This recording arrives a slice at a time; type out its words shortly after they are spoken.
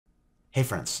Hey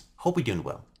friends, hope you're doing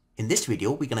well. In this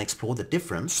video, we're going to explore the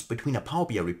difference between a Power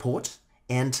BI report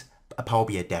and a Power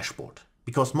BI dashboard.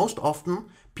 Because most often,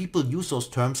 people use those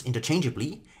terms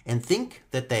interchangeably and think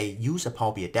that they use a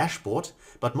Power BI dashboard,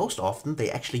 but most often they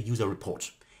actually use a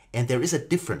report. And there is a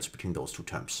difference between those two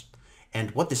terms.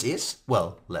 And what this is,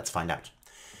 well, let's find out.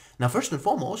 Now, first and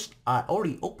foremost, I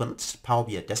already opened Power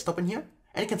BI Desktop in here,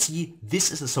 and you can see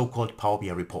this is a so-called Power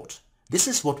BI report. This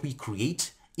is what we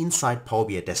create inside Power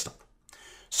BI Desktop.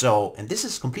 So, and this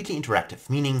is completely interactive,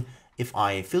 meaning if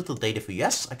I filter data for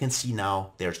US, I can see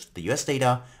now there's the US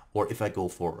data, or if I go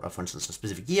for instance, a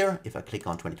specific year, if I click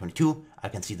on 2022, I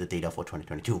can see the data for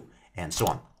 2022, and so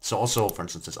on. So also, for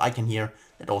instance, this icon here,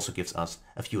 that also gives us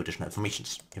a few additional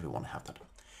informations if we want to have that.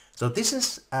 So this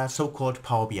is a so-called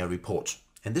Power BI report.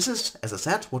 And this is, as I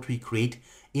said, what we create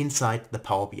inside the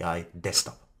Power BI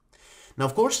desktop. Now,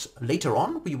 of course, later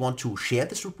on, we want to share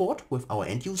this report with our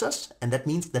end users, and that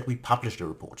means that we publish the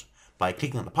report by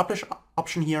clicking on the publish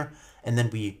option here, and then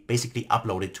we basically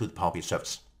upload it to the Power BI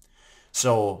service.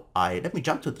 So let me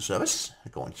jump to the service,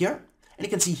 go in here, and you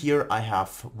can see here I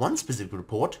have one specific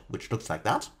report, which looks like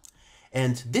that.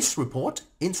 And this report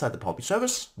inside the Power BI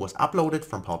service was uploaded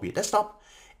from Power BI desktop,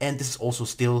 and this is also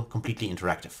still completely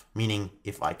interactive, meaning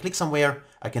if I click somewhere,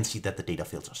 I can see that the data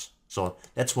filters. So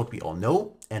that's what we all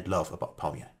know and love about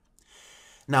Power BI.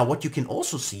 Now, what you can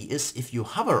also see is if you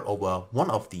hover over one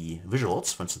of the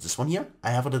visuals, for instance, this one here, I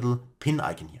have a little pin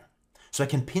icon here. So I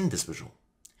can pin this visual.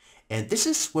 And this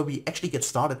is where we actually get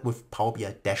started with Power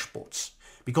BI dashboards.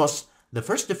 Because the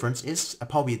first difference is a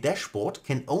Power BI dashboard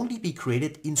can only be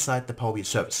created inside the Power BI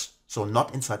service, so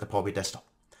not inside the Power BI desktop.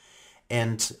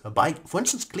 And by, for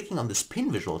instance, clicking on this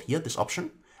pin visual here, this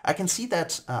option, I can see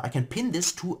that I can pin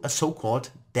this to a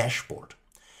so-called dashboard.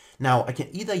 Now, I can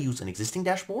either use an existing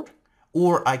dashboard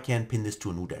or I can pin this to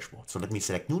a new dashboard. So let me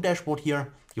select new dashboard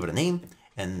here, give it a name,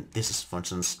 and this is, for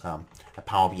instance, a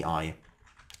Power BI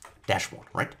dashboard,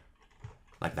 right?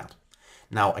 Like that.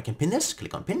 Now I can pin this,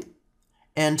 click on pin,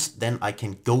 and then I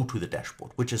can go to the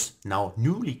dashboard, which is now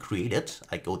newly created.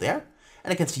 I go there,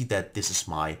 and I can see that this is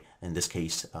my, in this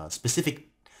case, specific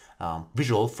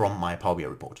visual from my Power BI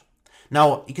report.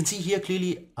 Now, you can see here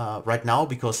clearly right now,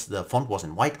 because the font was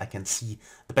in white, I can see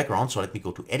the background. So let me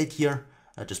go to edit here,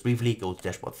 just briefly go to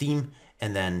dashboard theme,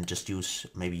 and then just use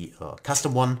maybe a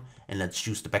custom one, and let's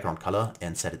choose the background color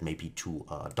and set it maybe to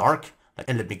dark.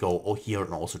 And let me go here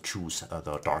and also choose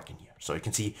the dark in here. So you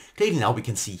can see clearly now we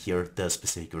can see here the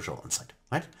specific visual inside,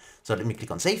 right? So let me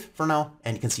click on save for now,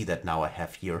 and you can see that now I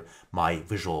have here my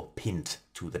visual pinned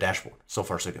to the dashboard. So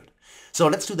far so good. So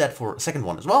let's do that for a second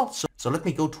one as well. So let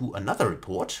me go to another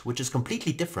report, which is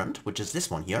completely different, which is this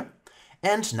one here.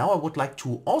 And now I would like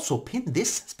to also pin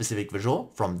this specific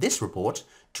visual from this report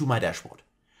to my dashboard.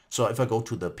 So if I go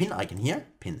to the pin icon here,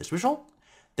 pin this visual,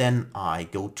 then I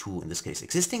go to, in this case,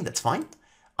 existing, that's fine.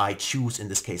 I choose, in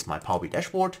this case, my Power BI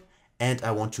dashboard, and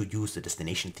I want to use the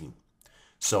destination theme.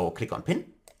 So click on pin,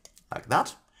 like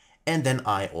that, and then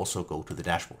I also go to the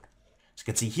dashboard. So you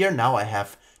can see here, now I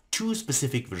have two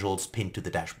specific visuals pinned to the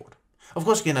dashboard. Of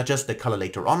course, you can adjust the color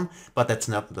later on, but that's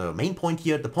not the main point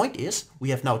here. The point is we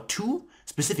have now two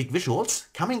specific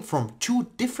visuals coming from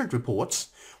two different reports,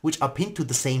 which are pinned to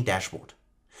the same dashboard.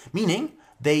 Meaning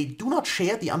they do not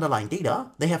share the underlying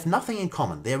data. They have nothing in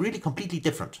common. They are really completely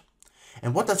different.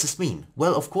 And what does this mean?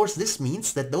 Well, of course, this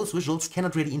means that those visuals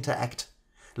cannot really interact.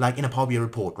 Like in a Power BI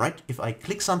report, right? If I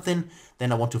click something,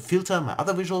 then I want to filter my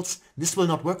other visuals, this will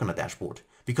not work on a dashboard.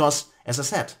 Because, as I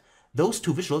said, those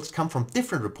two visuals come from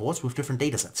different reports with different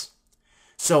datasets.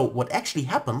 So what actually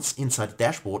happens inside the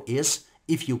dashboard is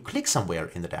if you click somewhere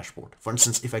in the dashboard, for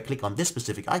instance, if I click on this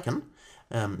specific icon,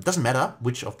 doesn't matter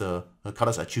which of the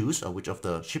colors I choose or which of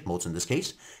the ship modes in this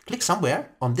case, click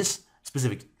somewhere on this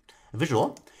specific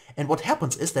visual, and what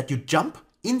happens is that you jump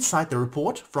inside the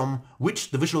report from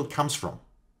which the visual comes from.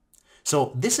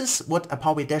 So this is what a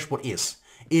Power BI dashboard is.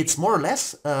 It's more or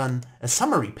less a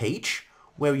summary page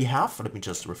where you have, let me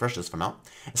just refresh this for now,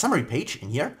 a summary page in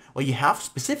here where you have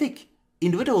specific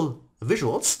individual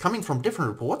visuals coming from different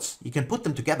reports. You can put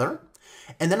them together.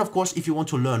 And then, of course, if you want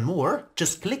to learn more,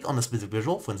 just click on a specific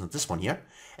visual, for instance, this one here,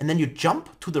 and then you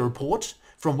jump to the report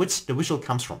from which the visual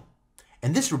comes from.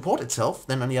 And this report itself,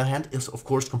 then on the other hand, is of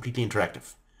course completely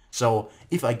interactive. So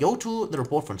if I go to the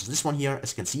report, for instance, this one here,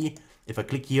 as you can see, if I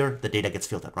click here, the data gets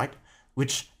filtered, right?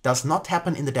 Which does not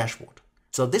happen in the dashboard.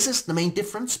 So this is the main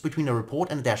difference between a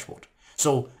report and a dashboard.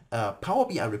 So Power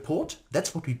BI report,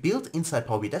 that's what we build inside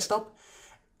Power BI Desktop.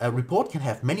 A report can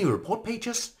have many report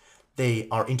pages. They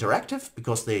are interactive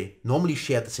because they normally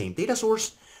share the same data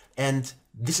source. And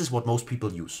this is what most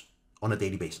people use on a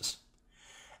daily basis.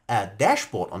 A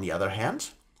dashboard, on the other hand,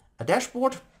 a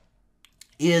dashboard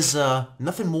is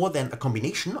nothing more than a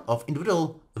combination of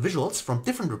individual visuals from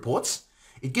different reports.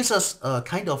 It gives us a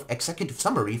kind of executive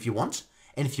summary if you want,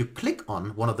 and if you click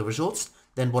on one of the visuals,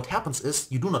 then what happens is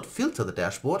you do not filter the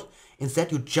dashboard,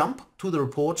 instead you jump to the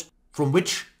report from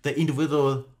which the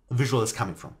individual visual is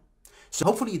coming from. So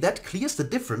hopefully that clears the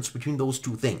difference between those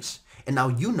two things. And now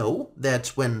you know that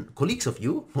when colleagues of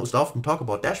you most often talk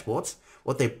about dashboards,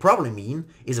 what they probably mean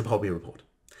is a Power BI report.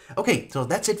 Okay, so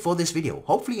that's it for this video.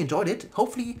 Hopefully you enjoyed it.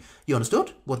 Hopefully you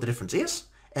understood what the difference is.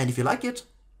 And if you like it,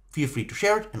 feel free to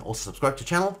share it and also subscribe to the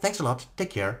channel. Thanks a lot,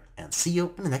 take care, and see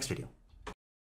you in the next video.